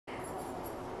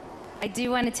I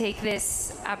do want to take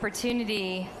this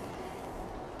opportunity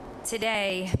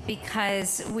today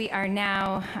because we are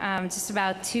now just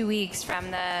about 2 weeks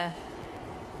from the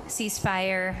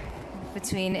ceasefire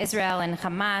between Israel and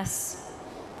Hamas.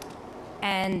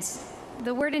 And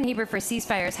the word in Hebrew for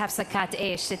ceasefire is hafsakat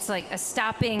esh. It's like a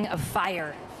stopping of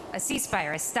fire, a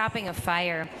ceasefire, a stopping of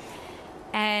fire.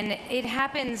 And it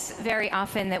happens very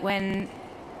often that when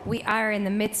we are in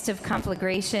the midst of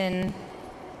conflagration,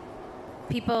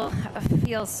 people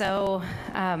feel so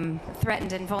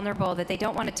threatened and vulnerable that they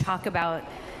don't want to talk about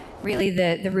really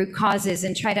the root causes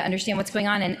and try to understand what's going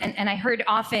on. And I heard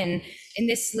often in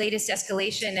this latest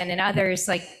escalation and in others,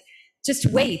 like, just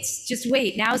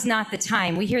wait, now's not the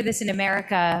time. We hear this in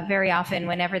America very often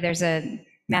whenever there's a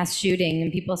mass shooting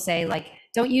and people say, like,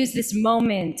 don't use this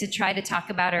moment to try to talk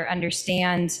about or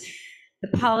understand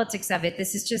the politics of it.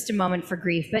 This is just a moment for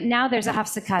grief. But now there's a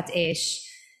hafsakat esh.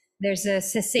 There's a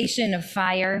cessation of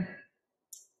fire.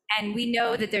 And we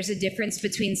know that there's a difference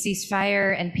between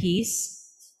ceasefire and peace.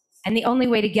 And the only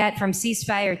way to get from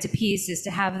ceasefire to peace is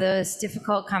to have those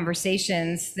difficult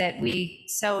conversations that we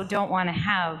so don't want to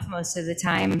have most of the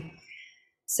time.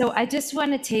 So I just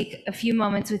want to take a few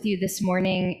moments with you this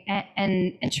morning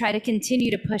and try to continue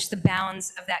to push the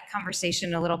bounds of that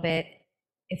conversation a little bit,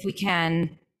 if we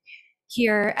can,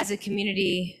 here as a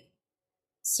community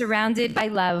surrounded by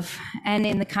love and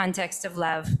in the context of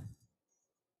love.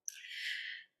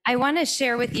 I want to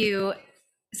share with you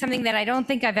something that I don't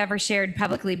think I've ever shared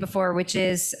publicly before, which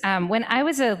is when I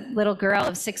was a little girl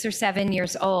of 6 or 7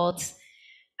 years old,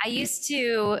 I used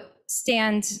to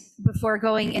stand before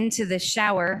going into the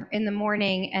shower in the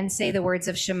morning and say the words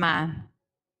of Shema.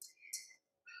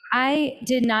 I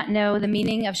did not know the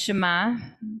meaning of Shema.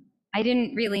 I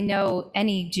didn't really know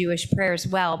any Jewish prayers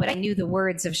well, but I knew the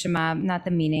words of Shema, not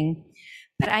the meaning.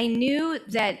 But I knew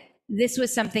that this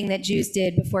was something that Jews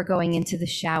did before going into the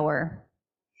shower.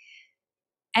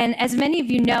 And as many of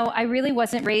you know, I really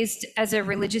wasn't raised as a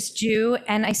religious Jew,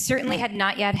 and I certainly had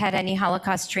not yet had any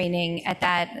Holocaust training at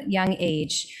that young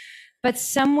age. But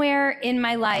somewhere in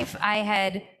my life, I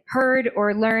had heard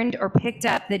or learned or picked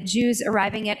up that Jews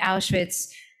arriving at Auschwitz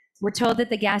were told that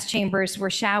the gas chambers were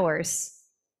showers,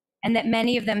 and that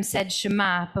many of them said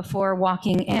Shema before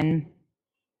walking in.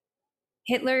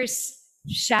 Hitler's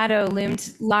shadow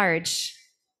loomed large,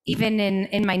 even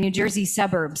in my New Jersey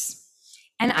suburbs.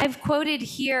 And I've quoted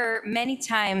here many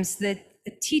times the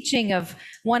teaching of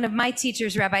one of my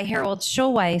teachers, Rabbi Harold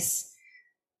Schulweis,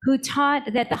 who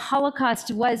taught that the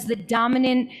Holocaust was the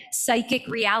dominant psychic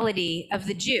reality of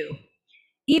the Jew.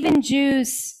 Even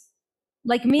Jews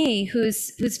like me,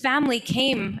 whose family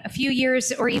came a few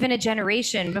years or even a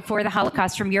generation before the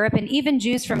Holocaust from Europe, and even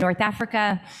Jews from North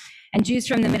Africa and Jews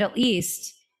from the Middle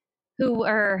East, who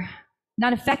were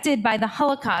not affected by the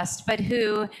Holocaust, but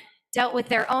who dealt with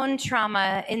their own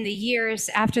trauma in the years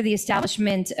after the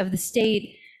establishment of the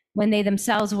state, when they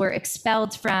themselves were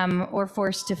expelled from or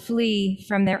forced to flee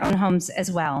from their own homes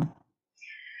as well.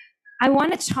 I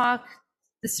want to talk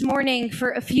this morning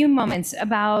for a few moments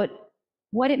about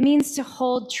what it means to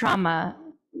hold trauma,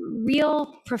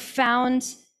 real,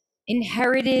 profound,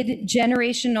 inherited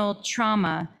generational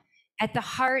trauma at the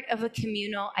heart of a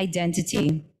communal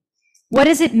identity. What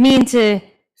does it mean to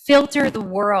filter the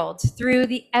world through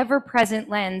the ever-present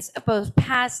lens of both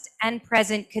past and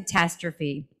present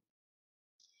catastrophe?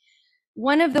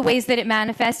 One of the ways that it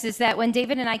manifests is that when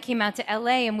David and I came out to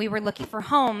LA and we were looking for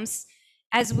homes,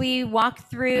 as we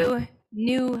walked through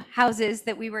new houses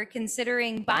that we were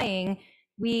considering buying,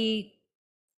 we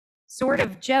sort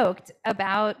of joked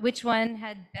about which one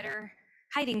had better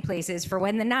hiding places for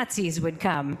when the Nazis would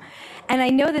come. And I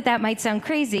know that that might sound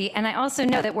crazy, and I also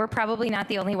know that we're probably not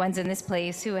the only ones in this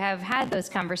place who have had those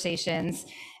conversations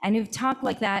and who've talked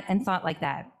like that and thought like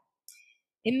that.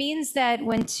 It means that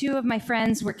when 2 of my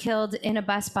friends were killed in a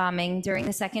bus bombing during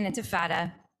the Second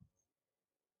Intifada,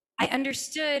 I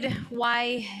understood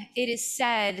why it is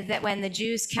said that when the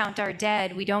Jews count our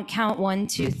dead, we don't count 1,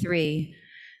 2, 3.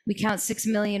 We count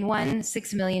 6,000,001,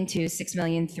 6,000,002,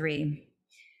 6,000,003.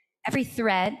 Every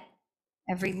threat,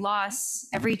 every loss,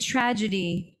 every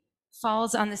tragedy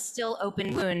falls on the still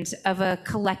open wound of a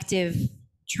collective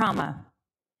trauma.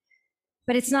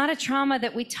 But it's not a trauma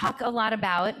that we talk a lot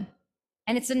about,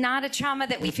 and it's not a trauma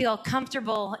that we feel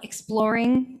comfortable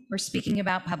exploring or speaking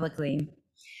about publicly.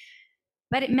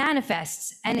 But it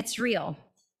manifests, and it's real.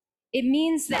 It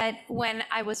means that when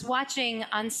I was watching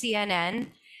on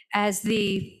CNN as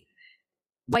the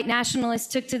white nationalists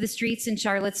took to the streets in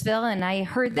Charlottesville, and I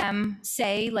heard them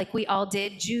say, like we all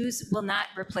did, Jews will not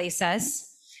replace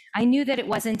us, I knew that it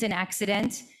wasn't an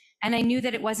accident, and I knew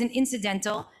that it wasn't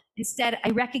incidental, Instead, I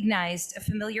recognized a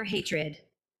familiar hatred,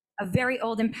 a very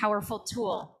old and powerful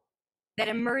tool that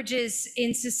emerges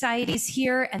in societies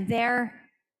here and there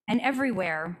and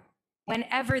everywhere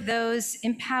whenever those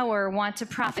in power want to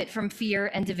profit from fear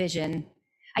and division.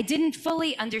 I didn't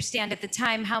fully understand at the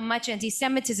time how much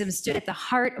anti-Semitism stood at the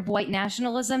heart of white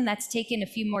nationalism. That's taken a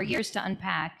few more years to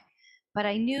unpack, but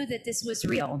I knew that this was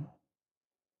real.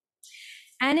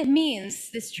 And it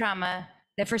means, this trauma,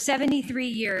 that for 73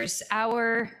 years,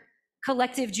 our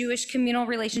collective Jewish communal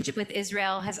relationship with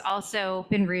Israel has also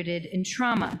been rooted in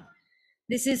trauma.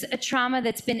 This is a trauma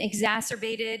that's been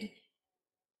exacerbated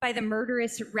by the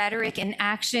murderous rhetoric and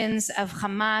actions of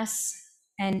Hamas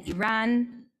and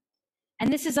Iran.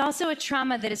 And this is also a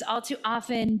trauma that has all too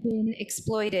often been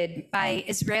exploited by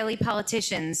Israeli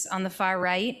politicians on the far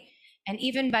right, and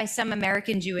even by some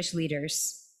American Jewish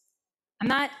leaders. I'm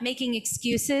not making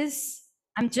excuses.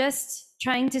 I'm just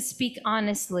trying to speak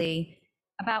honestly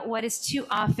about what is too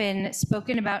often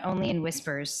spoken about only in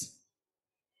whispers.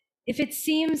 If it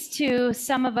seems to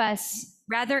some of us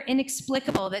rather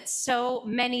inexplicable that so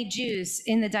many Jews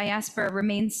in the diaspora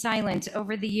remain silent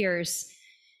over the years,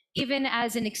 even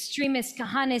as an extremist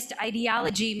Kahanist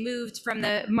ideology moved from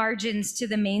the margins to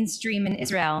the mainstream in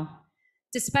Israel,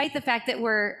 despite the fact that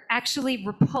we're actually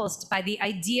repulsed by the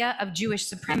idea of Jewish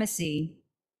supremacy,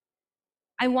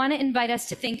 I want to invite us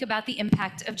to think about the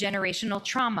impact of generational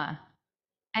trauma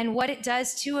and what it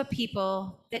does to a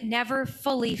people that never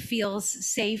fully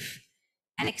feels safe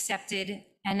and accepted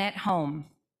and at home,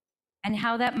 and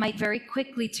how that might very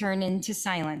quickly turn into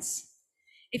silence.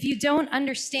 If you don't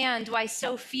understand why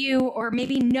so few or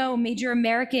maybe no major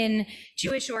American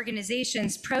Jewish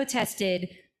organizations protested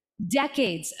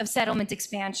decades of settlement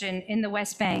expansion in the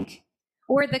West Bank,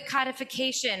 or the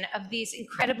codification of these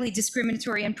incredibly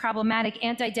discriminatory and problematic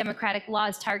anti-democratic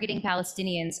laws targeting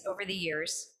Palestinians over the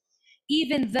years,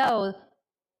 even though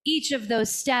each of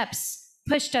those steps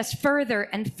pushed us further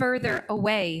and further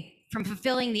away from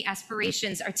fulfilling the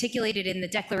aspirations articulated in the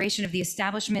Declaration of the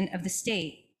Establishment of the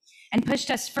State, and pushed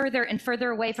us further and further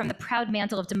away from the proud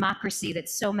mantle of democracy that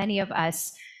so many of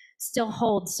us still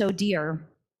hold so dear,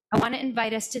 I want to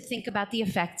invite us to think about the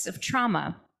effects of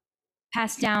trauma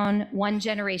passed down one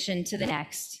generation to the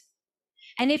next.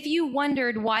 And if you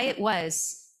wondered why it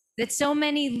was that so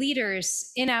many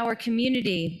leaders in our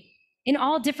community, in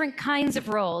all different kinds of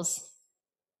roles,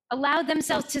 allowed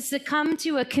themselves to succumb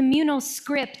to a communal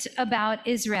script about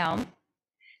Israel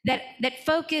that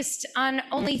focused on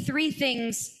only three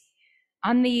things: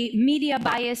 on the media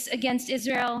bias against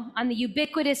Israel, on the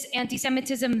ubiquitous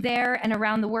anti-Semitism there and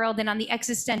around the world, and on the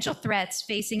existential threats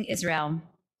facing Israel,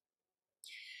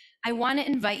 I want to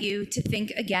invite you to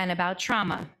think again about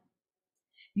trauma.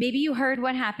 Maybe you heard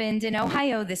what happened in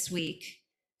Ohio this week,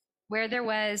 where there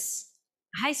was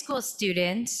a high school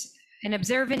student, an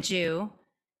observant Jew,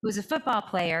 who was a football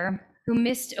player, who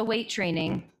missed a weight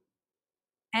training.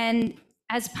 And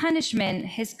as punishment,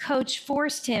 his coach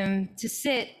forced him to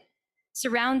sit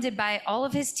surrounded by all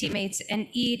of his teammates and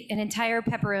eat an entire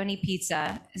pepperoni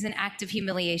pizza as an act of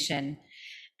humiliation.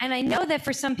 And I know that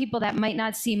for some people that might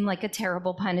not seem like a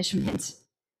terrible punishment,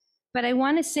 but I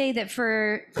want to say that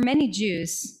for many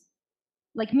Jews,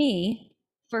 like me,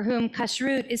 for whom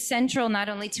kashrut is central not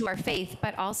only to our faith,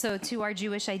 but also to our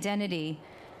Jewish identity,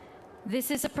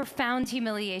 this is a profound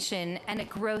humiliation and a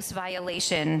gross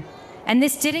violation. And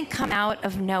this didn't come out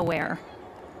of nowhere.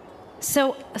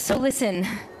 So listen,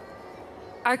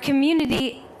 our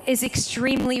community is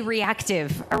extremely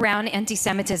reactive around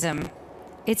anti-Semitism.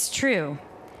 It's true,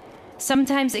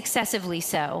 sometimes excessively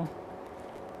so.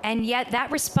 And yet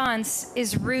that response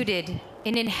is rooted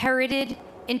in inherited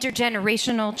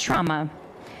intergenerational trauma.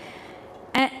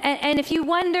 And if you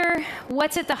wonder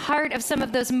what's at the heart of some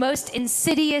of those most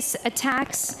insidious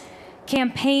attacks,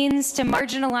 campaigns to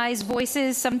marginalize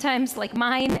voices, sometimes like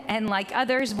mine and like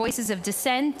others, voices of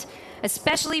dissent,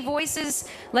 especially voices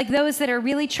like those that are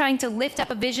really trying to lift up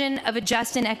a vision of a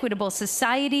just and equitable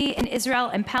society in Israel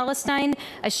and Palestine,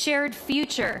 a shared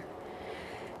future,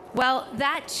 well,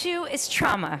 that too is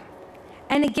trauma.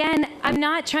 And again, I'm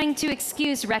not trying to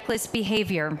excuse reckless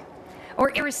behavior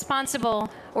or irresponsible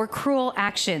or cruel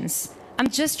actions. I'm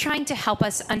just trying to help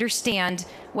us understand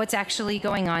what's actually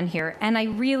going on here. And I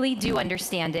really do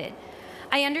understand it.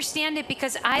 I understand it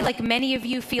because I, like many of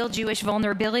you, feel Jewish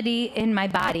vulnerability in my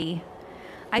body.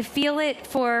 I feel it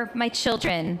for my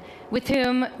children, with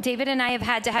whom David and I have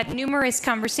had to have numerous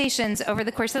conversations over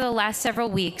the course of the last several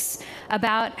weeks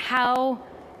about how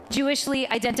Jewishly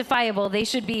identifiable they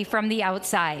should be from the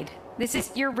outside. This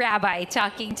is your rabbi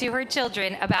talking to her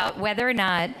children about whether or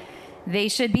not they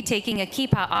should be taking a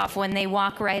kippah off when they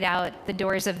walk right out the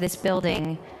doors of this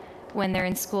building. when they're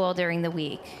in school during the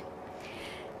week.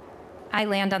 I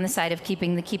land on the side of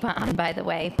keeping the kippah on, by the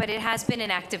way, but it has been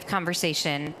an active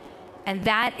conversation. And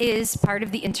that is part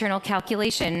of the internal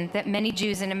calculation that many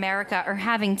Jews in America are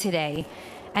having today.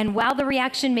 And while the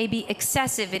reaction may be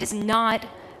excessive, it is not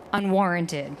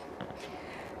unwarranted.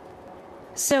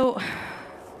 So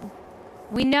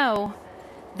we know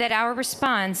that our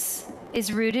response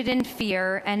is rooted in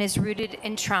fear and is rooted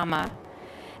in trauma.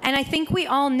 And I think we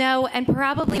all know and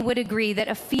probably would agree that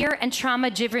a fear and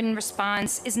trauma-driven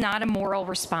response is not a moral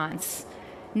response.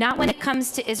 Not when it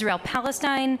comes to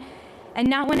Israel-Palestine, and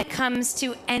not when it comes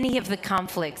to any of the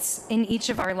conflicts in each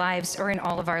of our lives or in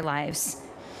all of our lives.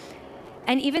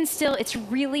 And even still, it's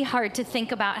really hard to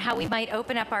think about how we might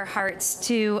open up our hearts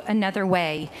to another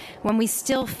way when we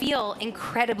still feel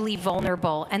incredibly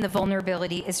vulnerable and the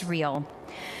vulnerability is real.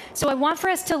 So I want for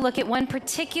us to look at one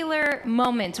particular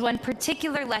moment, one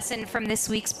particular lesson from this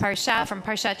week's Parsha, from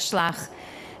Parshat Shlakh,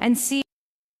 and see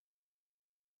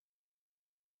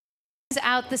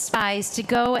out the spies to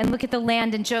go and look at the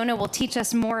land, and Jonah will teach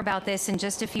us more about this in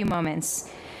just a few moments.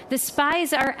 The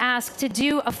spies are asked to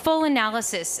do a full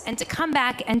analysis and to come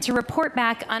back and to report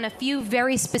back on a few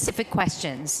very specific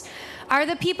questions. Are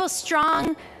the people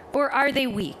strong or are they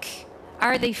weak?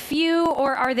 Are they few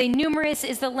or are they numerous?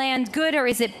 Is the land good or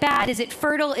is it bad? Is it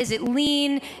fertile? Is it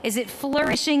lean? Is it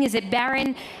flourishing? Is it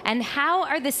barren? And how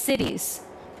are the cities?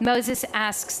 Moses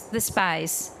asks the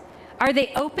spies. Are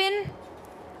they open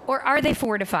or are they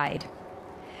fortified?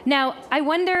 Now, I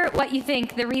wonder what you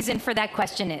think the reason for that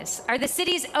question is. Are the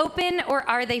cities open or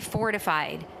are they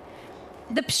fortified?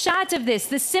 The pshat of this,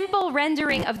 the simple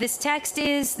rendering of this text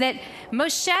is that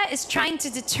Moshe is trying to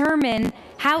determine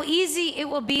how easy it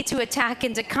will be to attack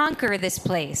and to conquer this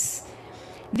place.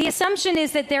 The assumption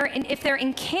is that if they're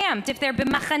encamped, if they're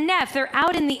b'machaneh, if they're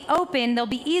out in the open, they'll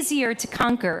be easier to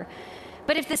conquer.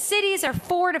 But if the cities are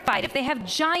fortified, if they have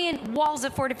giant walls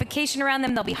of fortification around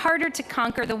them, they'll be harder to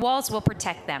conquer. The walls will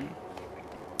protect them.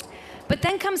 But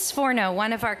then comes Sforno,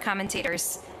 one of our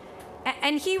commentators,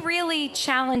 and he really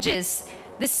challenges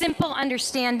the simple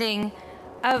understanding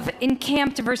of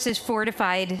encamped versus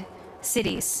fortified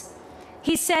cities.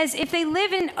 He says if they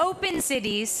live in open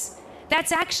cities,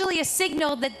 that's actually a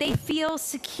signal that they feel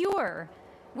secure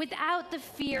without the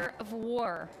fear of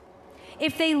war.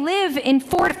 If they live in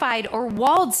fortified or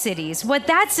walled cities, what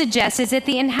that suggests is that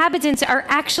the inhabitants are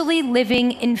actually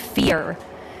living in fear.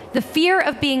 The fear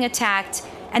of being attacked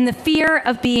and the fear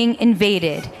of being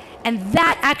invaded. And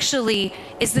that actually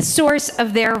is the source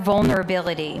of their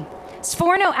vulnerability.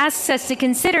 Sforno asks us to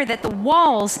consider that the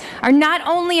walls are not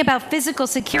only about physical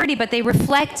security, but they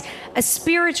reflect a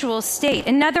spiritual state.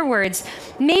 In other words,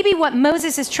 maybe what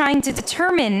Moses is trying to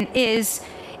determine is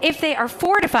if they are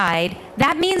fortified,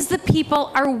 that means the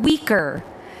people are weaker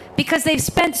because they've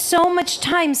spent so much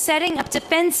time setting up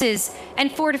defenses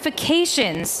and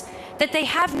fortifications that they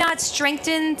have not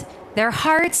strengthened their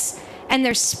hearts and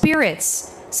their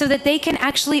spirits so that they can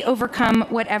actually overcome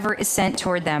whatever is sent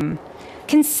toward them.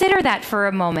 Consider that for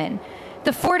a moment.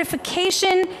 The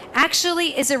fortification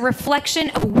actually is a reflection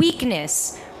of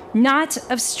weakness, not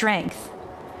of strength.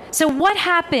 So what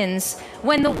happens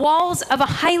when the walls of a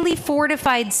highly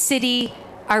fortified city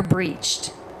are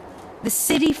breached? The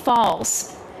city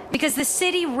falls because the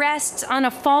city rests on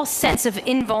a false sense of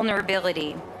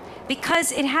invulnerability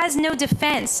because it has no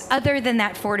defense other than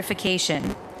that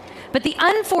fortification. But the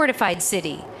unfortified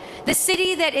city, the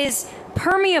city that is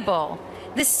permeable,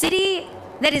 the city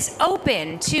that is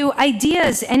open to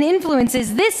ideas and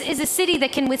influences, this is a city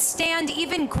that can withstand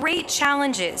even great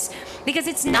challenges because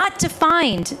it's not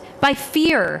defined by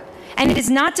fear and it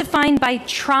is not defined by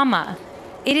trauma.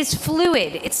 It is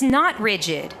fluid, it's not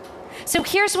rigid. So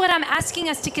here's what I'm asking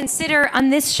us to consider on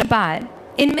this Shabbat.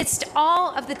 Amidst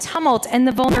all of the tumult and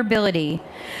the vulnerability,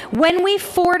 when we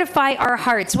fortify our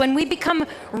hearts, when we become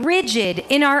rigid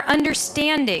in our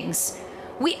understandings,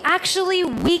 we actually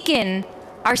weaken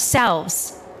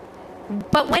ourselves.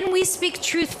 But when we speak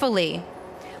truthfully,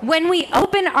 when we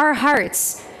open our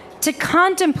hearts to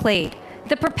contemplate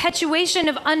the perpetuation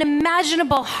of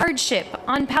unimaginable hardship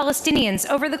on Palestinians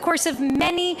over the course of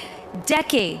many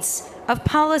decades of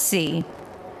policy,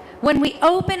 when we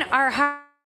open our hearts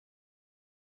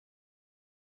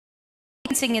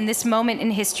in this moment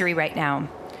in history right now,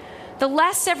 the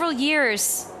last several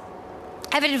years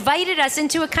have invited us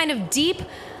into a kind of deep,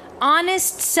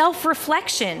 honest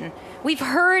self-reflection. We've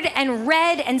heard and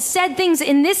read and said things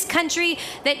in this country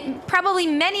that probably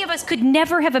many of us could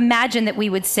never have imagined that we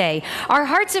would say. Our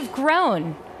hearts have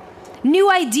grown. New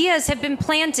ideas have been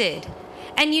planted.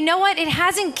 And you know what? It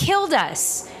hasn't killed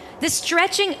us. The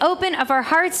stretching open of our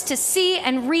hearts to see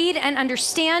and read and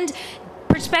understand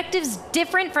perspectives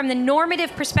different from the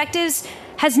normative perspectives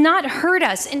has not hurt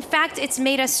us. In fact, it's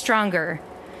made us stronger.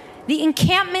 The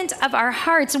encampment of our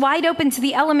hearts wide open to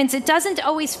the elements, it doesn't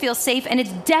always feel safe, and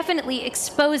it definitely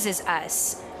exposes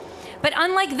us. But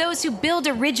unlike those who build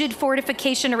a rigid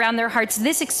fortification around their hearts,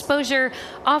 this exposure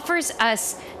offers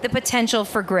us the potential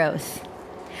for growth.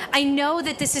 I know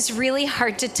that this is really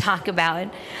hard to talk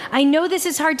about. I know this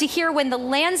is hard to hear when the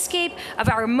landscape of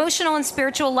our emotional and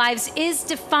spiritual lives is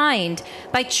defined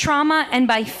by trauma and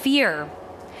by fear.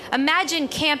 Imagine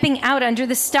camping out under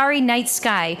the starry night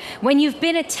sky when you've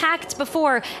been attacked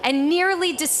before and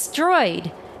nearly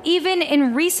destroyed. Even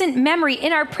in recent memory,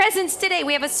 in our presence today,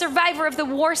 we have a survivor of the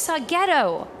Warsaw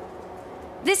Ghetto.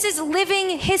 This is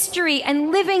living history and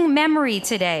living memory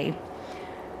today.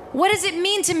 What does it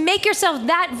mean to make yourself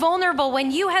that vulnerable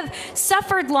when you have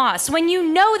suffered loss, when you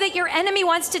know that your enemy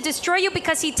wants to destroy you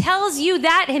because he tells you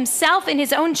that himself in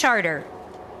his own charter?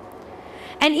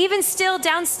 And even still,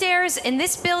 downstairs in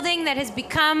this building that has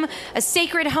become a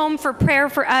sacred home for prayer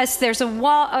for us, there's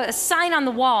a sign on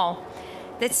the wall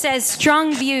that says,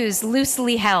 "Strong views,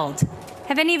 loosely held."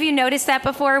 Have any of you noticed that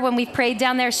before when we've prayed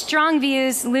down there? Strong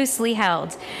views, loosely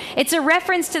held. It's a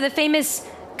reference to the famous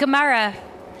Gemara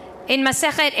in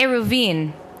Masechet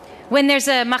Eruvin. When there's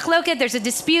a machloket, there's a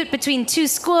dispute between two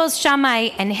schools,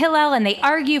 Shammai and Hillel, and they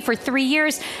argue for 3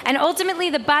 years. And ultimately,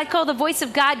 the Bat Kol, the voice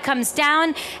of God, comes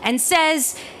down and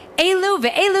says, Elu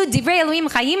ve'elu divrei Elohim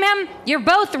chayim hem. You're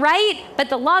both right, but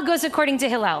the law goes according to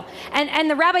Hillel. And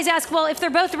the rabbis ask, well, if they're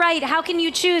both right, how can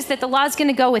you choose that the law is going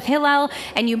to go with Hillel?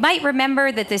 And you might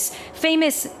remember that this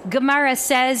famous Gemara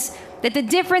says that the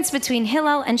difference between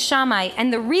Hillel and Shammai,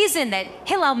 and the reason that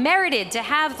Hillel merited to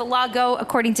have the law go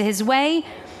according to his way,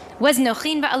 was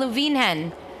nochin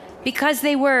va'aluvinhen, because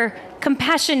they were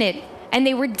compassionate, and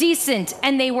they were decent,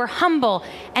 and they were humble,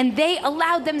 and they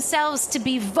allowed themselves to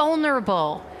be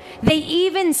vulnerable. They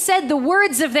even said the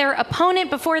words of their opponent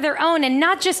before their own, and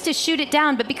not just to shoot it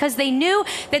down, but because they knew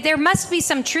that there must be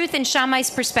some truth in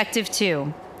Shammai's perspective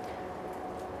too.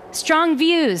 Strong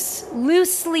views,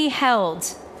 loosely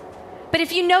held. But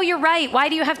if you know you're right, why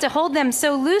do you have to hold them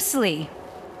so loosely?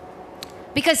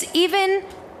 Because even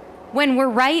when we're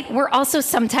right, we're also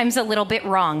sometimes a little bit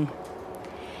wrong.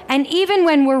 And even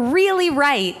when we're really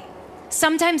right,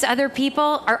 sometimes other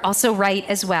people are also right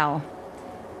as well.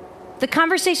 The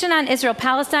conversation on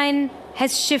Israel-Palestine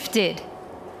has shifted.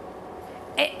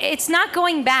 It's not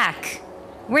going back.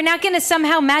 We're not going to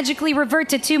somehow magically revert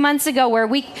to 2 months ago where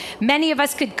many of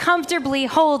us could comfortably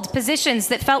hold positions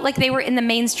that felt like they were in the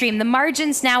mainstream. The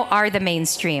margins now are the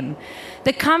mainstream.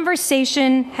 The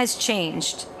conversation has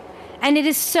changed. And it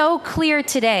is so clear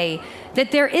today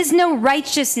that there is no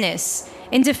righteousness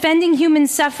in defending human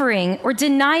suffering or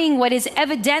denying what is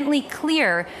evidently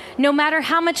clear, no matter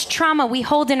how much trauma we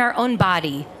hold in our own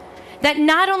body. That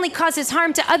not only causes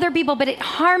harm to other people, but it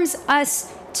harms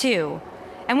us too.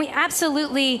 And we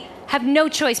absolutely have no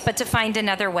choice but to find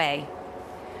another way.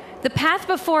 The path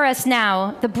before us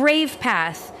now, the brave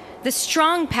path, the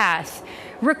strong path,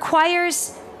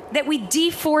 requires that we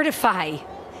defortify,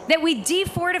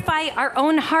 our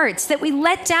own hearts, that we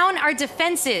let down our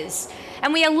defenses,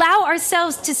 and we allow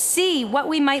ourselves to see what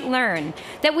we might learn,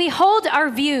 that we hold our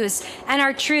views and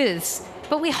our truths,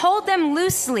 but we hold them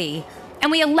loosely, and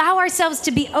we allow ourselves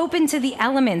to be open to the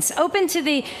elements, open to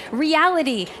the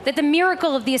reality that the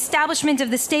miracle of the establishment of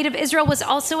the state of Israel was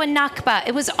also a Nakba.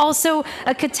 It was also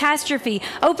a catastrophe.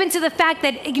 Open to the fact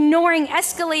that ignoring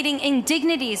escalating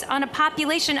indignities on a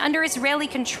population under Israeli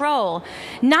control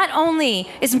not only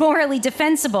is morally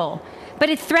defensible, but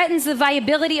it threatens the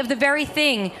viability of the very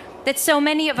thing that so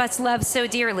many of us love so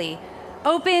dearly.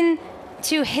 Open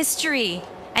to history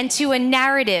and to a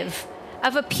narrative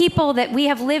of a people that we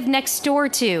have lived next door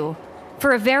to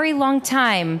for a very long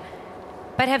time,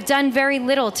 but have done very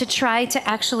little to try to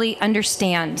actually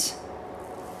understand.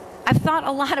 I've thought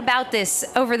a lot about this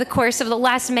over the course of the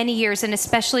last many years, and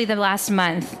especially the last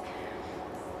month.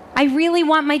 I really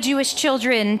want my Jewish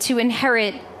children to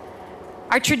inherit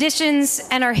our traditions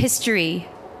and our history,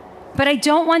 but I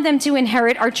don't want them to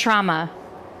inherit our trauma,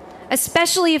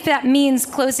 especially if that means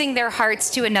closing their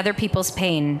hearts to another people's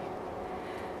pain.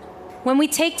 When we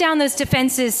take down those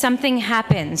defenses, something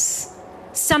happens.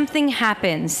 Something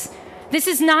happens. This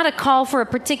is not a call for a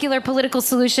particular political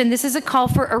solution. This is a call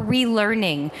for a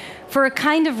relearning, for a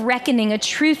kind of reckoning, a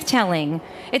truth-telling.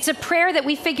 It's a prayer that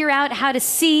we figure out how to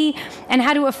see and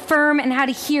how to affirm and how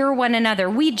to hear one another.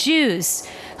 We Jews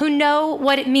who know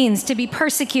what it means to be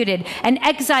persecuted and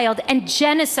exiled and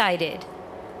genocided,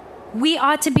 we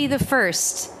ought to be the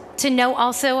first to know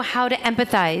also how to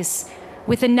empathize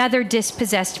with another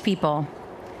dispossessed people.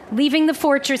 Leaving the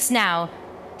fortress now,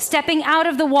 stepping out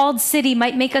of the walled city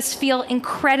might make us feel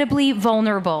incredibly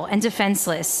vulnerable and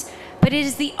defenseless, but it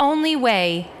is the only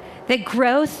way that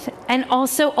growth and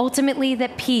also ultimately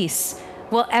that peace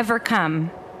will ever come.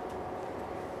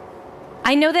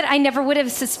 I know that I never would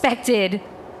have suspected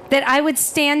that I would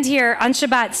stand here on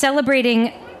Shabbat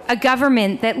celebrating a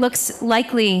government that looks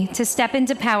likely to step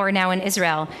into power now in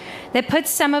Israel, that puts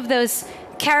some of those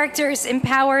characters in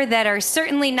power that are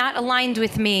certainly not aligned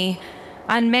with me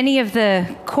on many of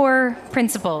the core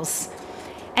principles.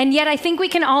 And yet I think we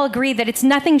can all agree that it's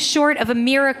nothing short of a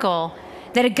miracle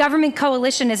that a government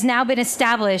coalition has now been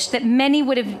established that many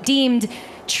would have deemed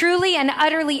truly and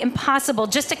utterly impossible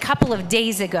just a couple of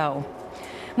days ago.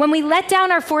 When we let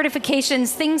down our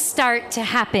fortifications, things start to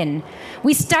happen.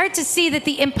 We start to see that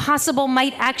the impossible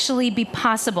might actually be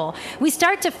possible. We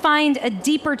start to find a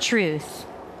deeper truth.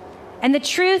 And the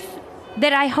truth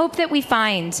that I hope that we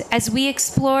find as we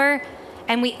explore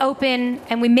and we open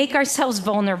and we make ourselves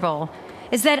vulnerable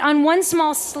is that on one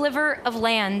small sliver of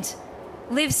land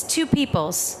lives two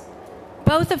peoples,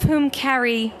 both of whom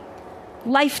carry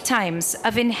lifetimes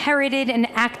of inherited and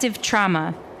active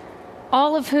trauma,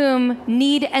 all of whom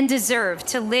need and deserve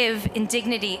to live in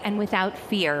dignity and without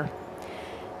fear.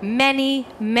 Many,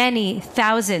 many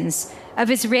thousands of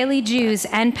Israeli Jews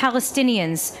and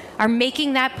Palestinians are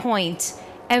making that point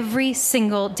every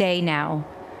single day now.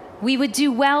 We would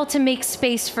do well to make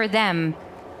space for them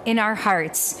in our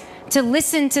hearts, to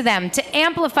listen to them, to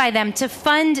amplify them, to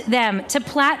fund them, to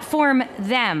platform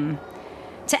them,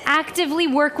 to actively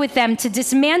work with them to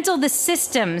dismantle the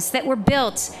systems that were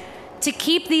built to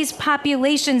keep these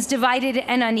populations divided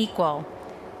and unequal.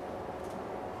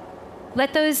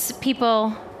 Let those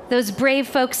people, those brave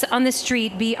folks on the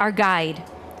street, be our guide,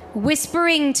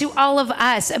 whispering to all of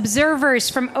us, observers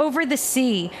from over the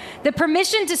sea, the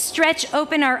permission to stretch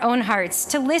open our own hearts,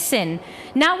 to listen,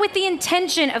 not with the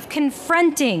intention of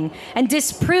confronting and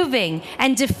disproving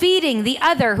and defeating the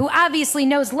other who obviously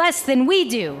knows less than we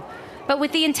do, but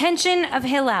with the intention of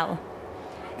Hillel,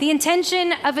 the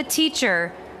intention of a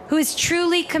teacher who is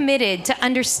truly committed to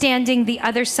understanding the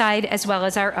other side as well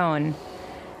as our own.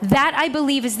 That, I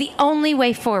believe, is the only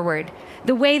way forward,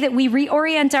 the way that we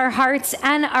reorient our hearts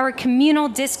and our communal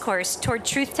discourse toward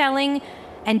truth-telling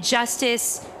and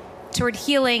justice, toward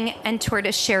healing, and toward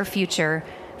a shared future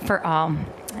for all.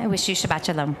 I wish you Shabbat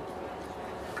Shalom.